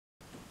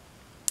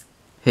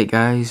Hey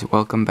guys,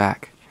 welcome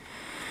back.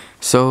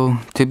 So,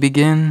 to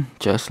begin,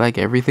 just like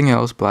everything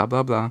else, blah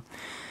blah blah,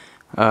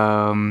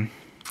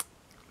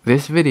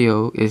 this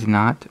video is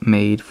not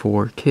made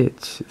for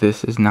kids.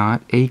 This is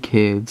not a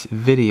kids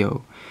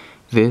video.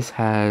 This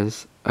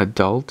has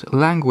adult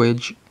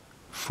language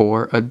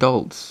for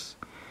adults.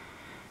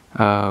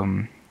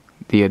 The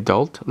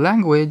adult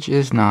language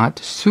is not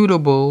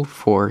suitable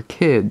for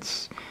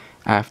kids.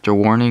 After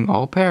warning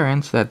all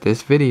parents that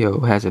this video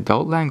has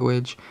adult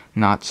language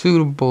not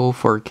suitable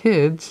for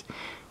kids,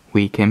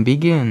 we can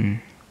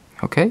begin.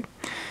 Okay?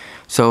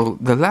 So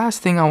the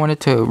last thing I wanted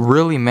to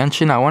really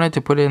mention, I wanted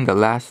to put it in the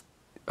last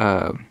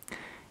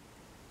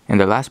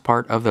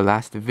part of the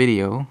last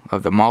video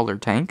of the Mauler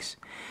tanks.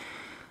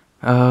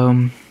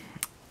 We'll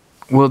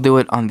do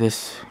it on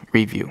this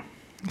review.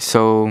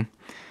 So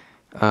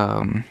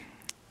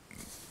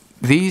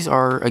these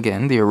are,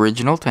 again, the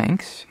original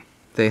tanks.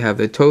 They have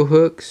the tow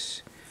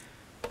hooks.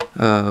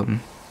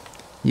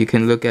 You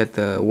can look at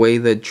the way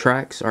the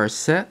tracks are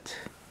set.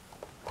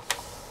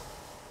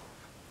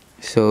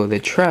 So the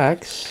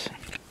tracks,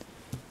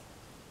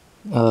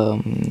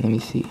 let me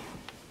see,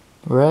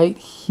 right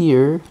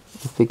here,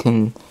 if we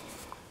can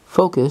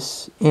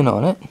focus in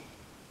on it.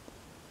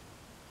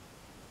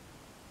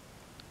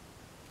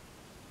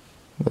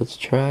 Let's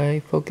try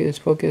focus,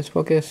 focus,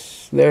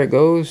 focus. There it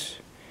goes.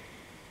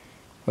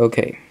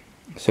 Okay,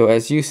 so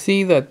as you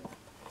see that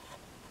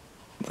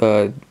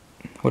the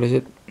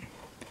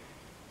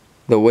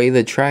way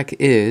the track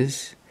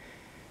is,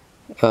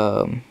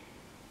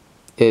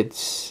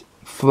 it's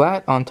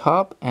flat on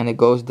top and it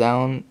goes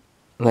down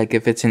like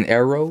if it's an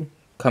arrow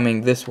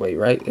coming this way,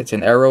 right? It's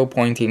an arrow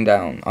pointing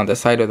down on the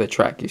side of the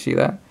track. You see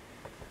that?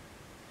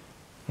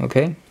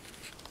 Okay.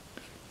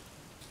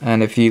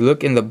 And if you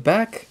look in the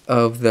back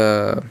of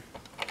the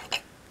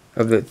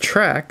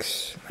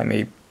tracks, I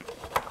may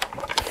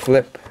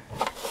flip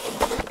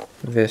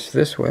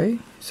this way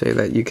so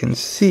that you can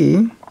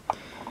see.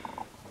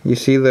 You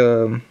see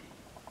the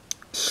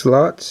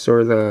slots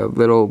or the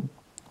little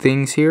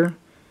things here?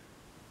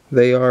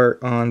 They are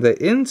on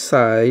the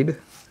inside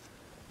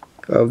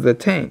of the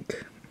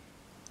tank,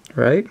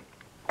 right?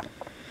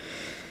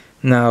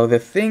 Now the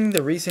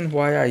reason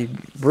why I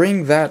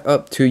bring that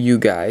up to you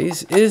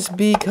guys is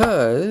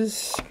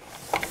because,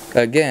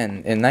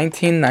 again, in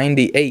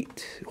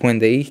 1998, when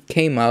they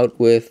came out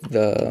with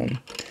the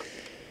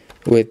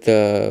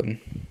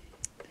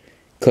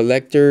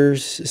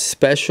collector's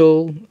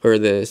special, or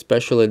the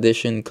special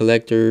edition,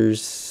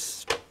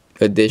 collector's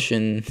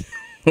edition,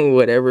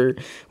 whatever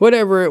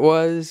it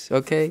was,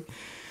 okay,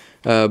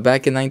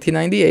 back in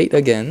 1998,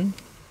 again,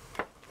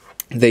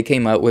 they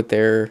came out with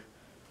their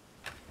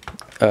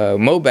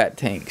Mobat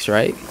tanks,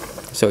 right?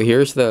 So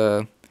here's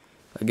the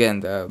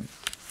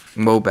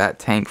Mobat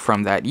tank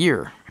from that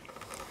year.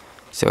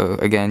 So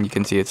again, you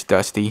can see it's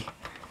dusty,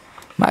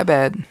 my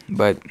bad,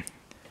 but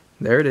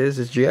there it is.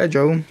 It's G.I.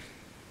 Joe.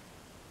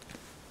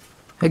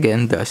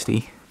 Again,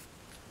 dusty.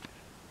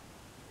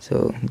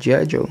 So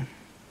G.I. Joe.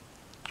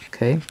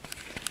 Okay.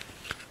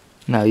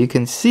 Now you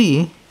can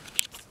see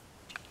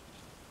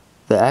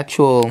the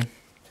actual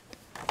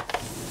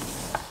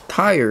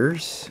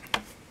tires,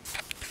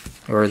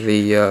 or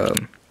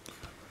the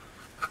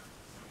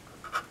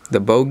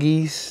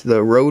bogies,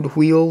 the road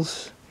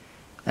wheels,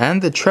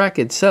 and the track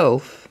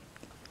itself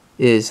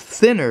is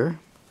thinner.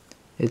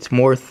 It's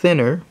more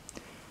thinner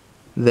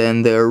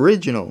than the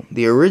original.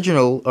 The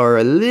original are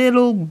a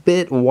little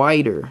bit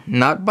wider,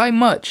 not by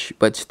much,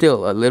 but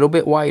still a little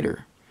bit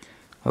wider.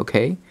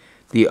 Okay.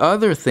 The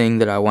other thing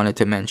that I wanted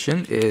to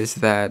mention is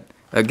that,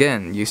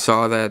 again, you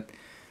saw that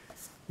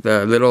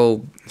the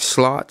little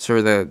slots,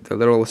 or the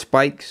little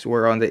spikes,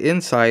 were on the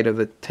inside of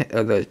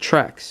the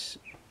tracks.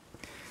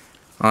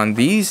 On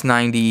these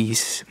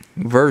 90s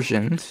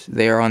versions,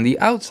 they are on the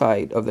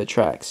outside of the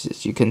tracks,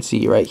 as you can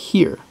see right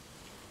here.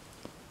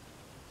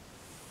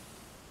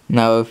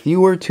 Now, if you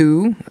were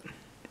to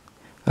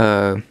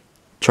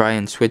try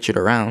and switch it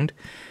around,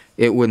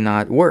 it would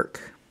not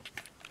work.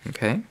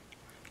 Okay,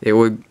 it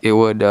would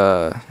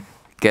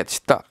get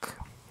stuck.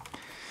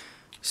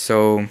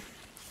 So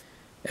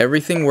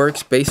everything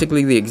works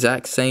basically the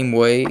exact same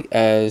way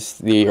as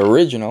the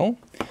original.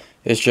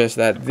 It's just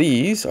that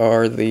these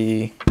are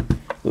the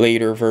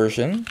later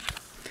version.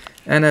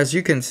 And as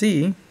you can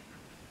see,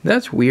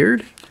 that's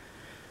weird.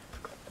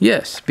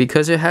 Yes,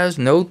 because it has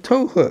no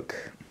tow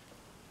hook.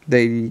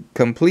 They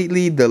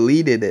completely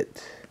deleted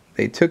it.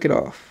 They took it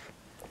off.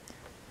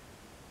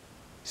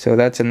 So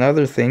that's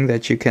another thing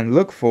that you can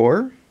look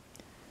for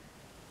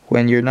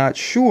when you're not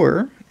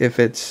sure if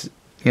it's,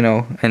 you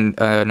know, an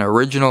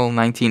original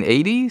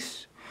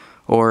 1980s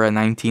or a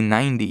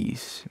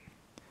 1990s,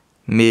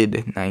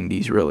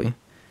 mid-90s really.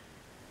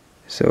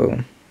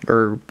 So,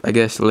 or I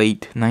guess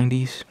late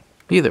 90s,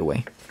 either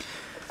way.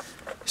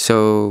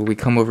 So we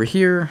come over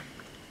here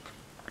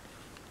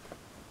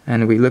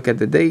and we look at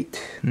the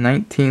date,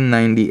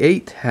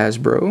 1998,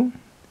 Hasbro,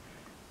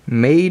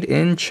 made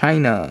in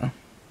China.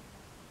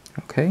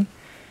 Okay,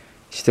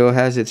 still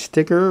has its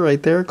sticker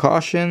right there,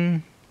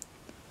 caution,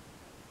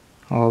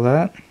 all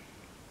that.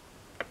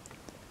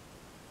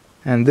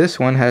 And this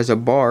one has a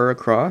bar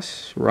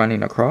across,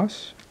 running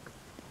across,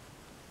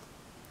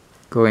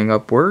 going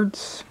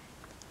upwards.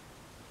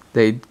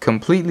 They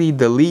completely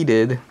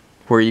deleted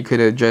where you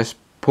could have just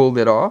pulled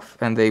it off,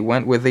 and they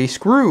went with a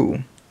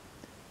screw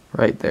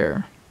right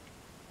there.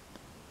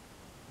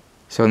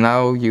 So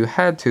now you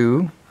had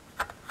to,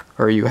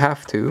 or you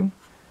have to,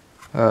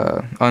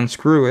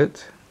 unscrew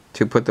it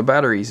to put the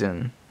batteries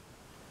in.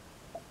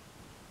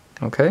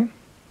 Okay?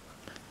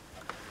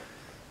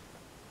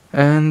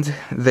 And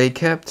they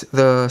kept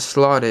the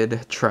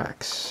slotted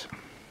tracks.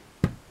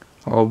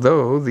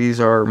 Although these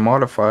are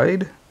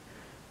modified,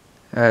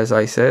 as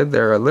I said,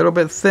 they're a little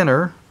bit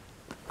thinner.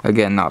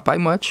 Again, not by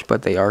much,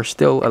 but they are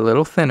still a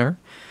little thinner.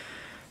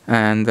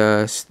 And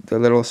the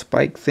little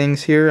spike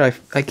things here,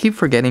 I keep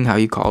forgetting how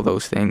you call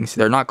those things.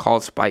 They're not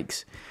called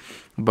spikes,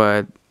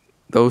 but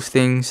those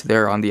things,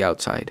 they're on the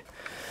outside.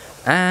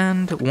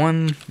 And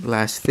one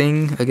last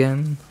thing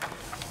again,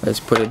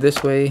 let's put it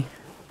this way.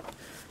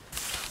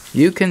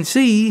 You can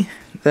see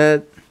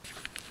that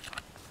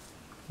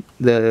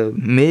the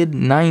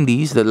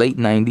mid-90s, the late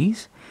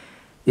 90s,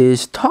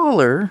 is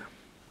taller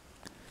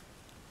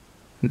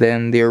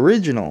than the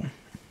original.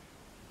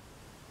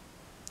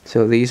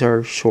 So these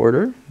are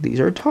shorter, these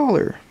are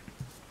taller.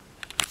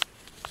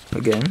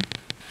 Again,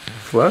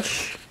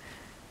 flush.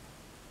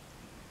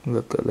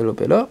 Look a little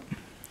bit up.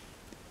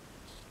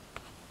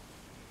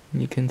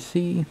 You can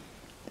see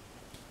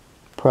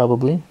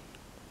probably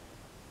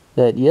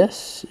that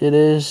yes, it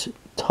is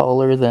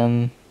taller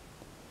than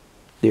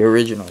the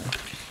original.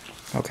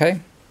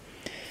 Okay?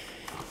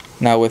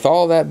 Now with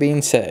all that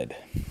being said,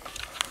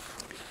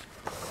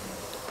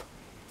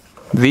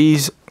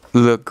 these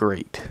look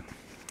great.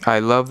 I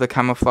love the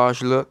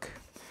camouflage look.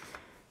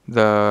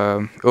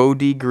 The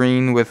OD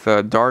green with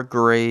a dark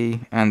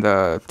gray and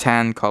the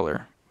tan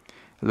color.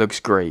 Looks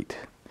great.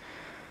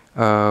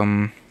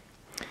 The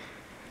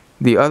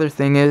other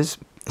thing is,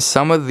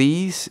 some of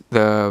these,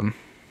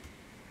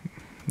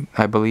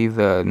 I believe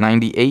the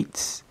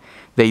 98s,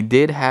 they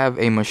did have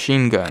a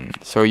machine gun.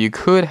 So you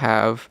could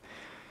have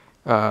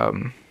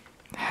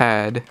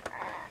had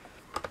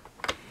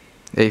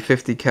a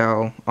 50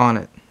 cal on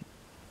it.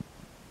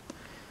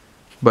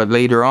 But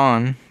later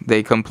on,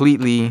 they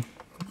completely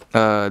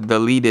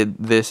deleted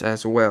this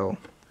as well.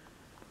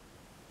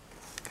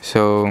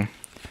 So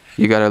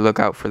you gotta look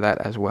out for that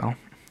as well.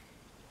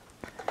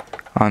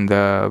 On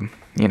the,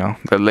 you know,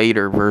 the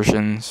later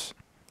versions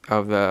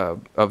of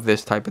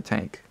this type of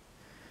tank.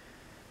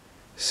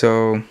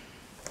 So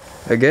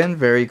again,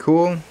 very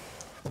cool.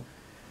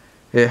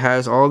 It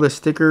has all the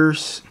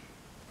stickers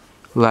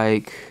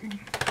like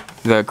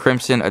the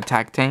Crimson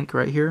attack tank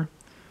right here.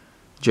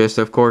 Just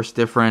of course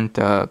different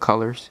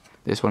colors.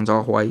 This one's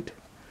all white.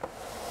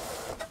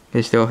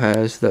 It still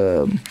has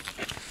those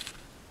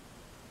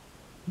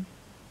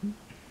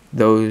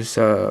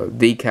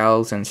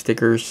decals and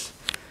stickers.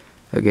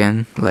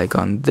 Again, like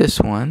on this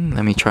one,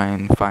 let me try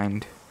and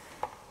find,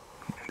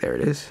 there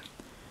it is.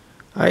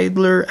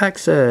 Idler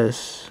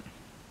Access.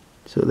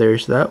 So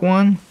there's that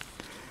one.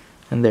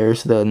 And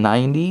there's the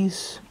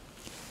 90s.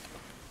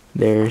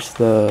 There's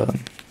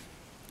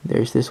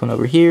this one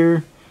over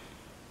here.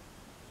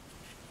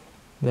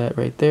 That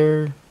right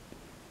there.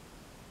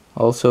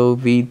 Also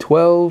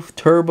V12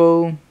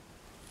 Turbo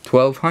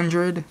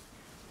 1200.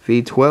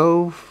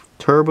 V12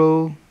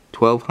 Turbo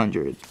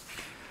 1200.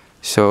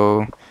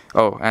 So,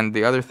 oh, and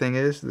the other thing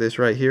is this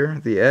right here,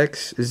 the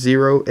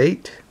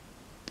X08.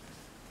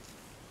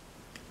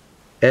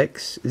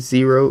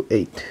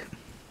 X08.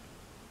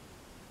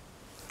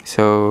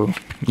 So,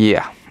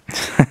 yeah.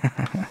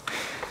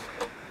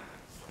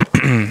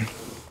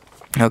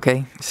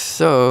 Okay,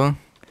 so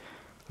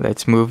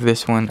let's move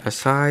this one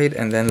aside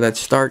and then let's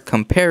start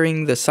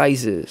comparing the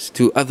sizes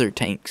to other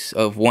tanks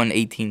of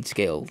 1/18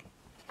 scale.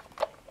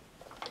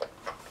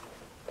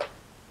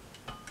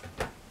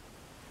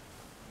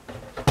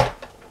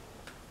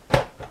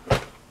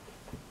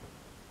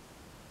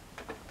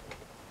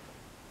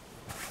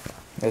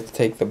 Let's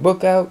take the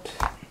book out.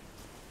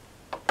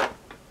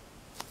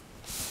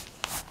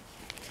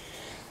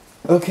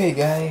 Okay,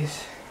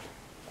 guys.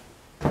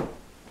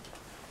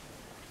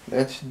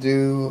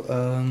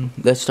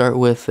 Let's start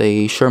with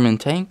a Sherman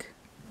tank.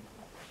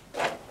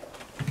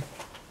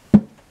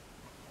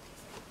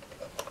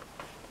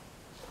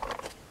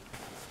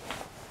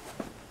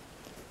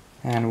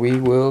 And we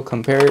will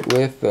compare it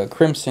with the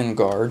Crimson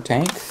Guard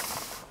tank.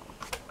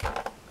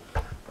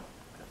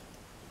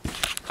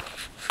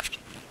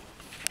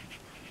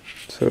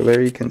 So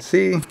there you can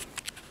see.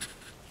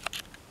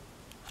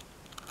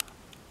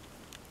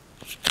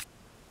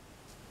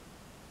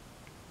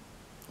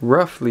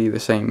 Roughly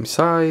the same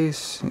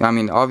size. I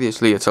mean,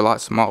 obviously it's a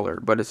lot smaller,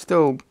 but it's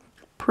still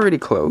pretty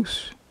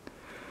close.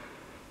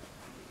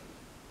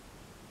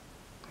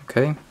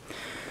 Okay,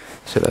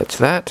 so that's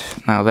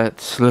that. Now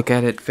let's look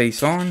at it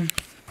face on.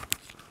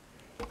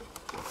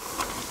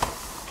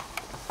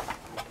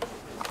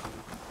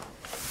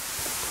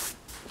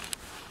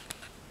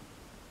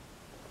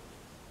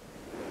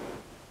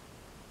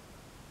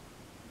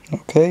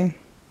 Okay.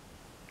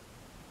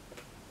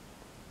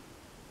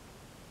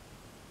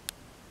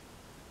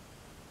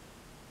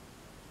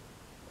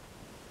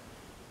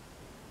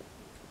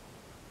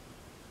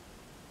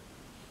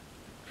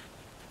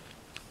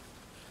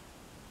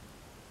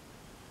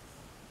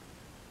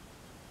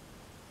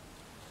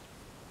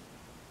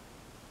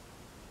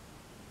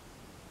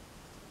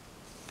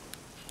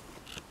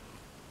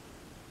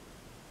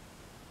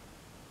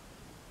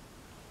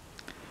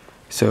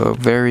 So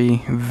very,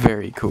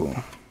 very cool.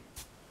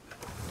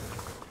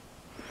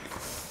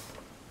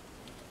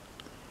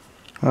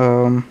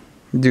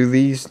 Do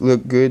these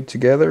look good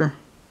together?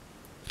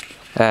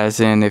 As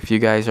in, if you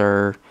guys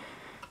are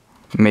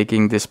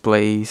making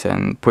displays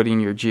and putting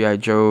your G.I.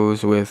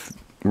 Joes with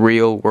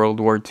real World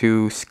War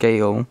II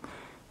scale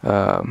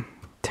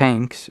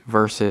tanks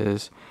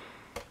versus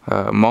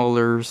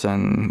Maulers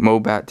and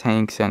Mobat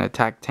tanks and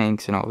attack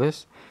tanks and all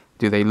this,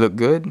 do they look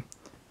good?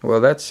 Well,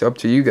 that's up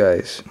to you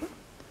guys.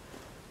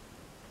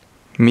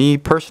 Me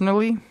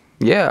personally,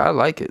 yeah, I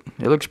like it.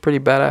 It looks pretty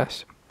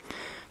badass.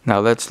 Now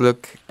let's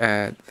look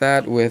at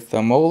that with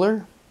the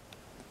Mauler.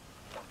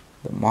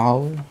 The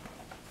Mauler.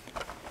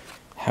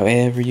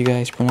 However you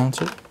guys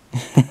pronounce it.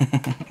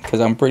 Because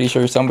I'm pretty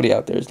sure somebody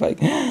out there is like,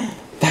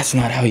 that's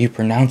not how you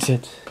pronounce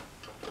it.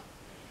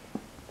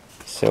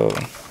 So,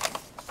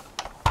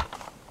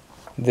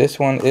 this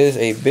one is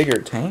a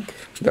bigger tank.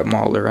 The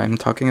Mauler I'm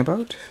talking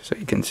about. So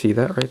you can see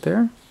that right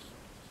there.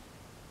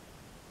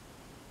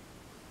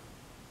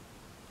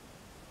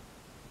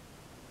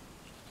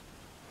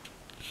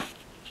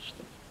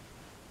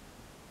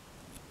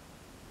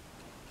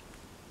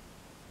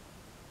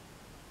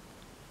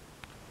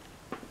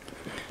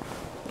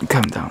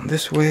 Come down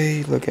this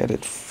way, look at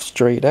it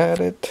straight at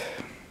it.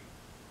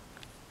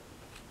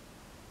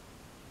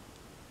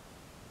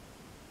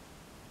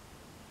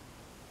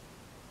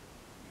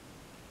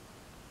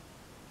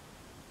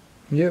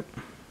 Yep,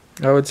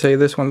 I would say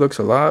this one looks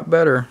a lot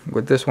better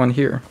with this one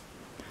here.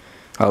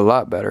 A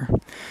lot better.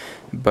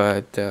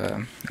 But,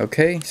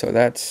 okay, so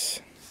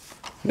that's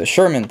the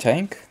Sherman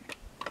tank.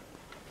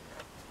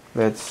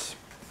 Let's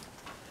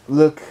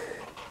look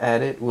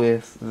at it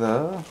with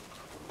the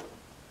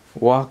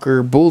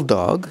Walker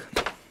Bulldog.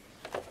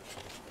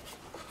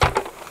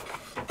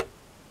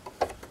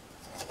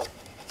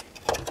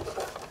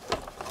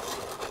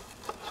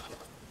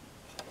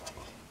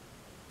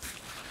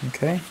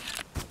 Okay,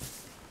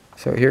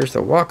 so here's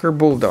the Walker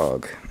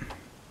Bulldog.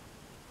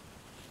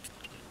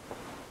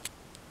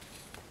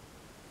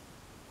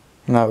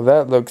 Now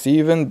that looks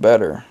even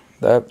better.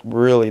 That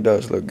really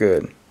does look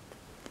good.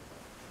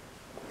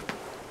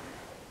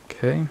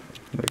 Okay,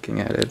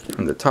 looking at it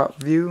from the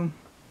top view.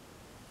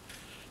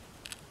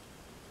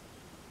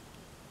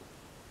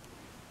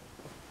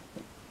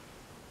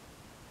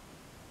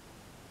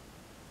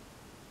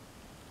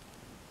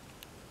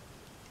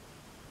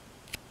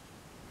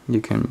 You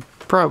can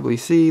probably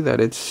see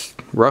that it's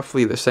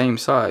roughly the same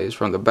size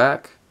from the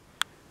back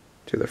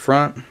to the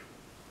front.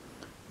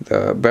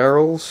 The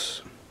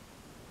barrels,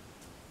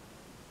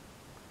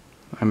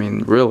 I mean,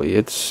 really,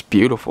 it's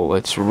beautiful.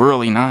 It's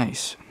really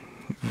nice.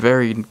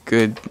 Very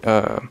good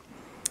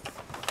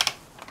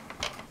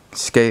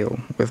scale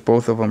with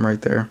both of them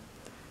right there.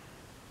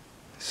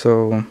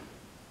 So,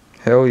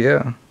 hell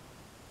yeah.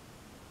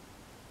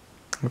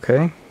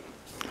 Okay.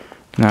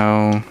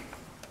 Now,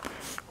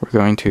 we're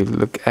going to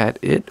look at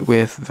it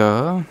with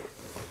the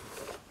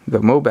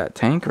Mobat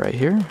tank right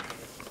here.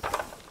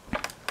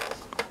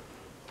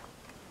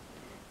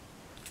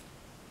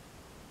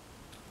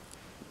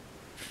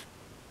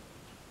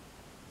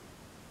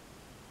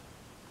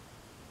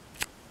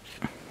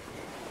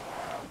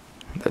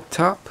 The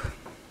top.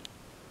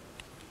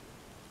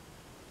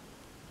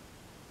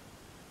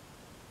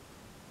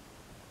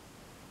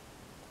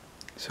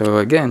 So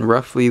again,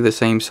 roughly the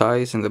same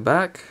size in the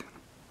back.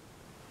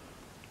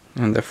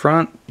 And the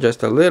front,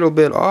 just a little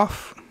bit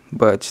off,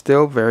 but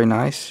still very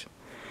nice.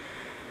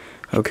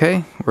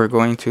 Okay, we're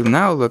going to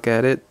now look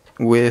at it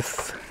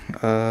with,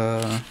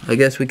 I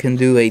guess we can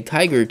do a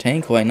Tiger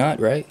tank, why not,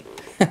 right?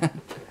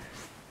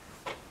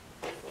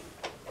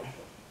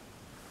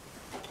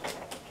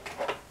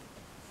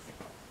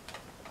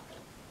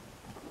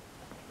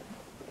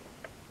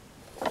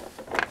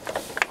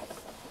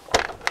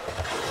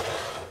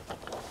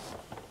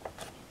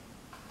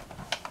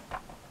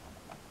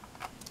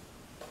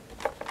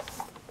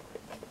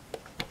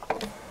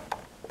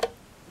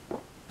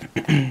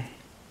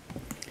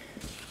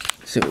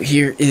 So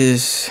here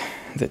is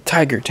the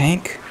Tiger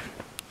tank.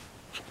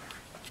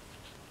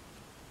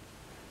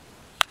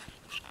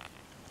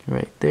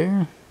 Right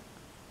there.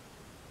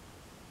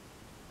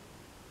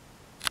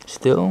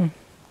 Still,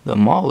 the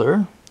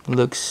Mauler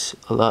looks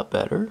a lot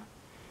better.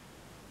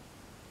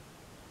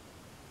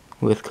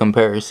 With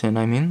comparison,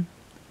 I mean.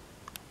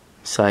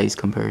 Size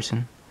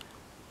comparison.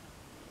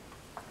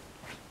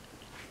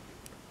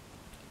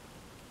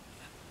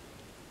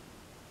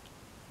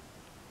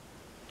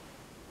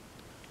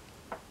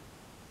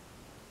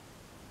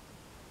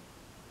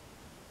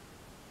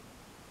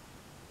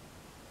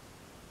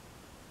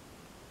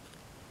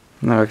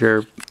 Now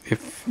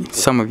if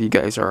some of you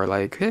guys are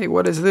like, hey,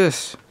 what is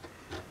this?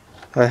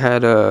 I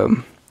had a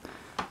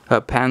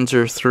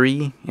Panzer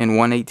III in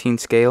 1/18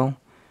 scale.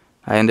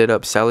 I ended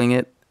up selling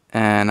it,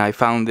 and I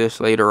found this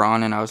later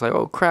on, and I was like,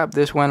 oh crap,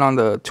 this went on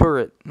the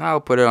turret. Now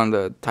I'll put it on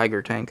the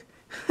Tiger tank.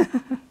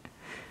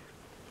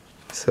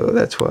 So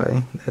that's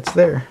why that's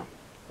there.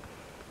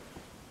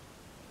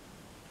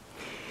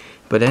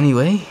 But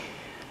anyway,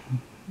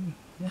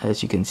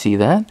 as you can see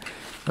that,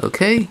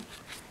 okay.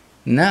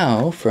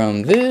 Now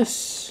from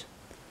this,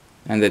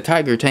 and the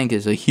Tiger tank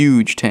is a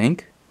huge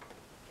tank.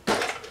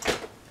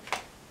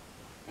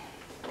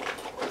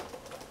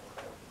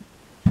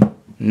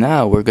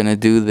 Now we're gonna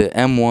do the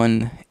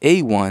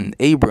M1A1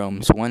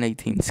 Abrams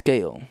 1/18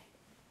 scale.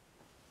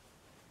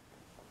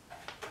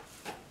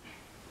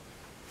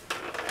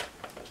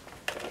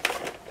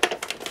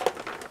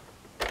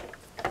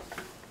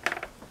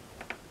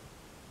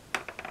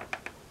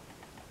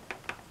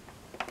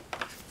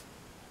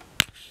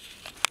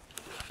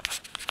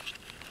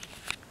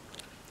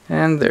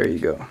 And there you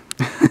go.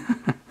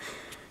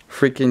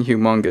 Freaking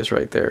humongous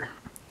right there.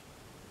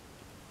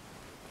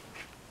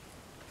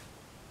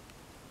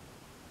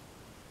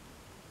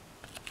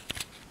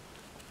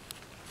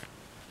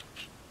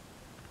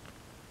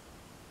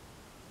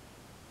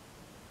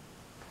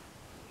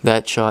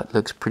 That shot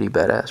looks pretty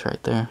badass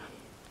right there.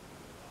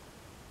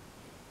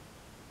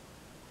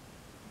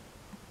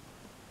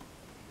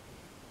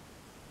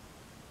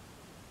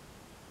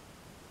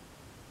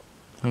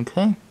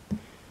 Okay.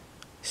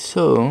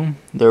 So,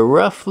 they're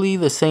roughly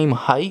the same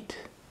height.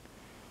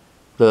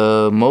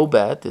 The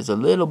Mobat is a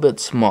little bit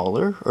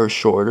smaller or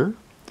shorter.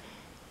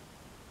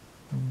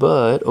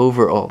 But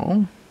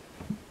overall,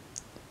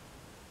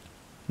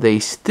 they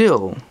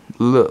still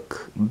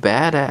look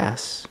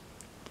badass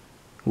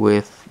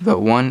with the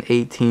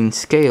 1/18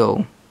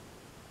 scale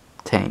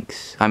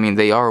tanks. I mean,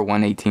 they are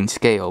 1/18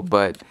 scale,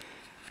 but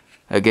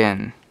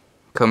again,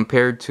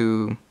 compared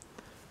to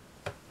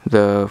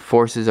the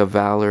Forces of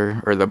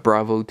Valor or the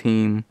Bravo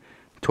team,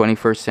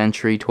 21st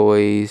Century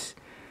Toys,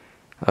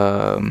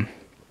 my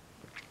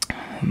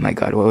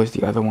god, what was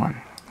the other one?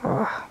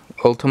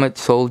 Ultimate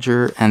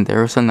Soldier, and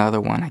there's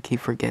another one. I keep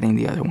forgetting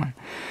the other one.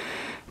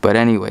 But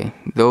anyway,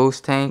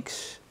 those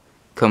tanks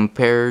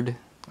compared,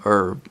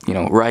 or you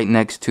know, right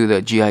next to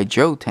the G.I.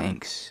 Joe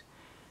tanks,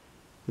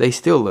 they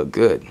still look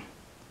good.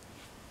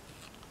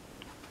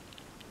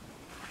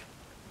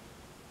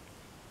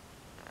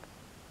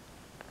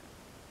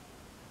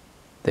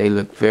 They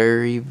look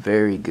very,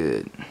 very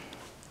good.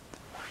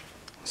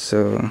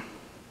 So,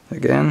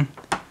 again,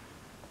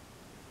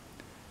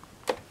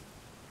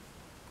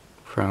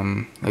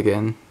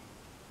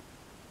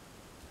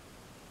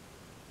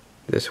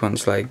 this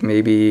one's like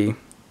maybe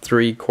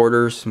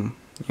 3/4,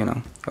 you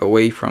know,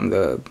 away from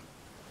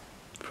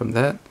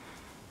that,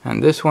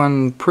 and this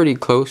one pretty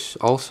close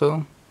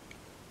also.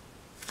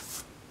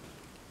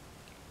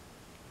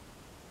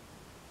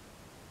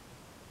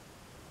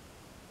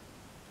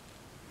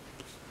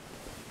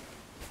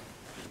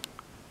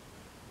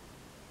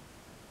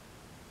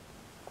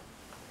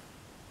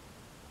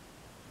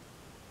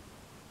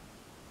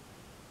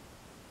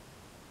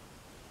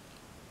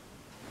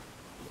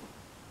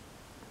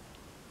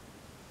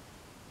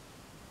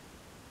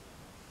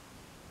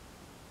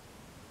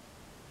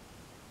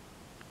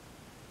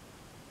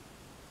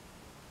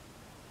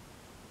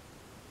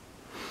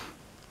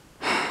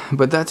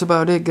 But that's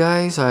about it,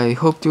 guys. I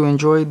hope you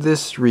enjoyed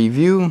this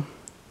review,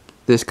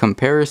 this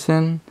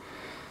comparison,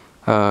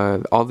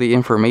 all the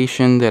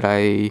information that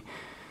I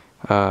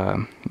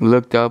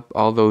looked up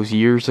all those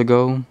years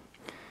ago,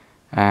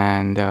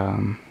 and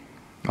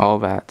all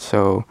that.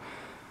 So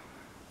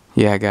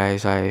yeah,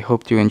 guys, I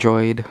hope you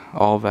enjoyed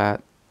all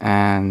that.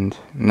 And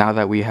now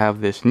that we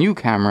have this new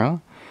camera,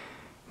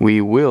 we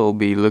will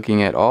be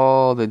looking at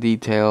all the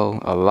detail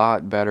a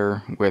lot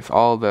better with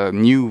all the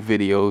new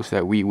videos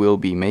that we will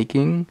be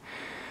making,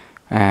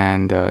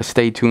 and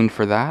stay tuned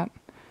for that.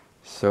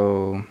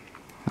 So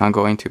I'm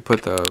going to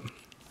put the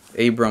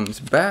Abrams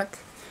back,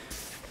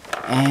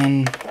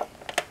 and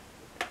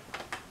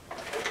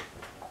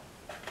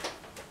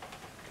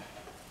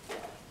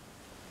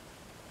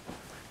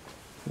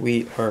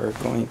we are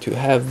going to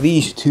have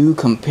these two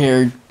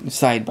compared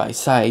side by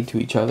side to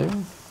each other.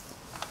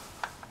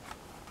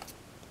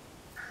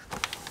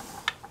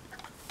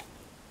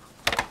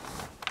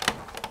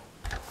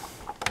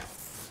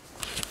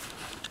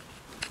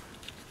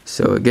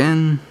 So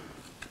again,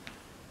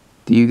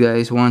 do you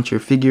guys want your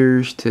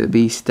figures to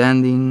be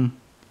standing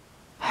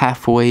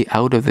halfway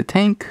out of the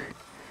tank?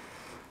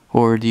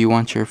 Or do you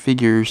want your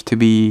figures to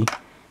be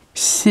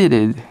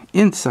seated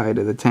inside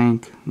of the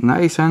tank,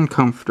 nice and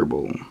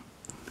comfortable,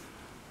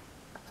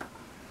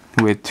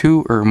 with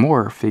 2 or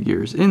more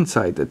figures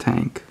inside the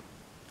tank?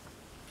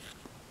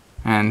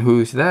 And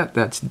who's that?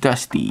 That's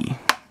Dusty,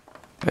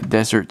 a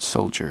desert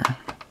soldier.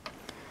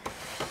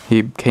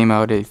 He came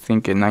out, I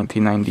think, in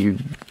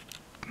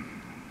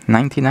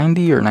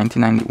 1990 or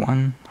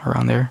 1991,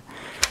 around there.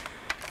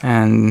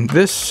 And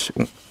this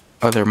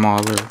other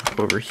Mauler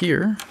over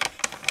here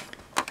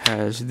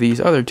has these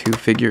other 2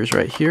 figures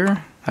right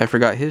here. I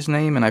forgot his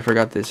name, and I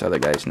forgot this other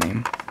guy's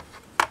name.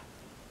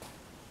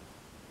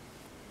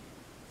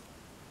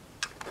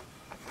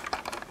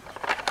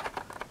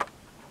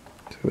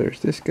 So there's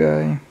this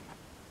guy.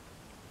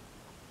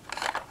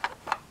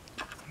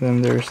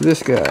 Then there's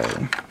this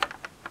guy.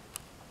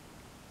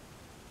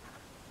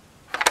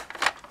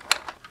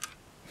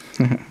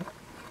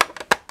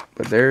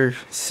 But they're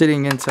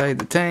sitting inside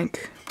the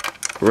tank,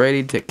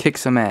 ready to kick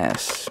some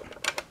ass.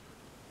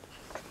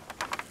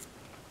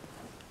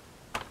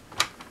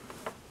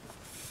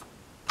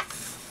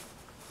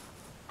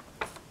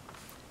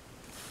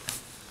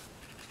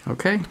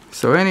 Okay,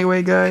 so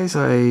anyway guys,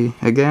 I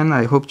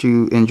hope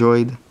you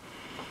enjoyed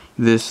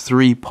this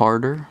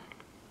 3-parter.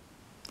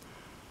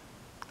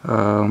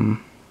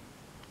 Trying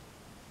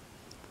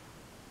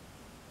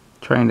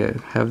to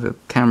have the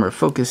camera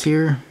focus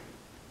here.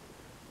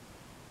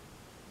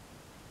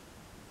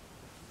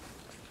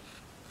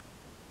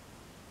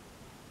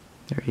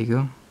 There you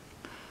go.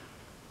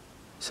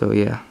 So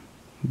yeah,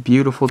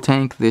 beautiful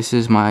tank. This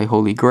is my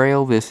holy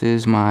grail. This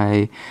is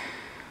the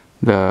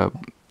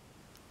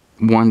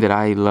one that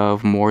I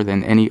love more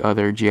than any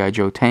other G.I.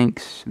 Joe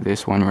tanks.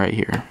 This one right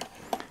here.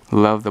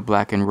 Love the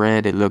black and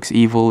red. It looks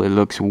evil. It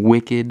looks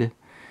wicked.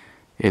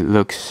 It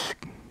looks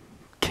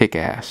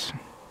kick-ass.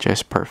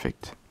 Just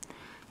perfect,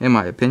 in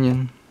my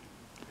opinion.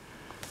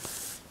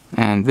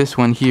 And this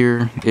one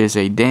here is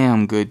a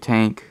damn good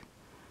tank.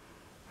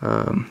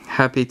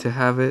 Happy to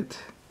have it.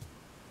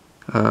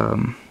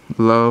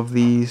 Love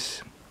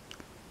these.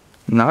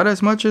 Not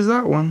as much as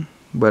that one,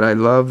 but I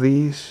love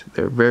these.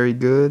 They're very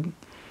good.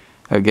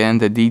 Again,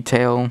 the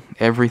detail,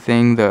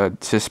 everything, the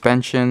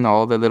suspension,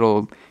 all the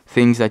little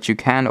things that you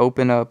can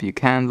open up, you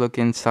can look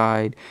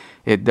inside.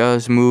 It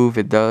does move,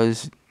 it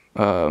does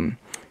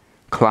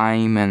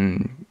climb,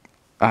 and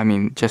I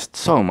mean, just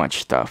so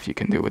much stuff you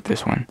can do with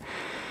this one.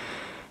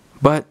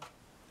 But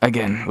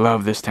again,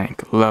 love this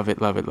tank. Love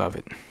it, love it, love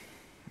it.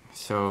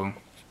 So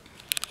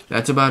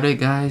that's about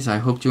it, guys. I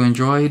hope you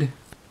enjoyed.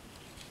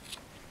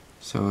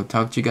 So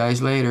talk to you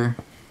guys later.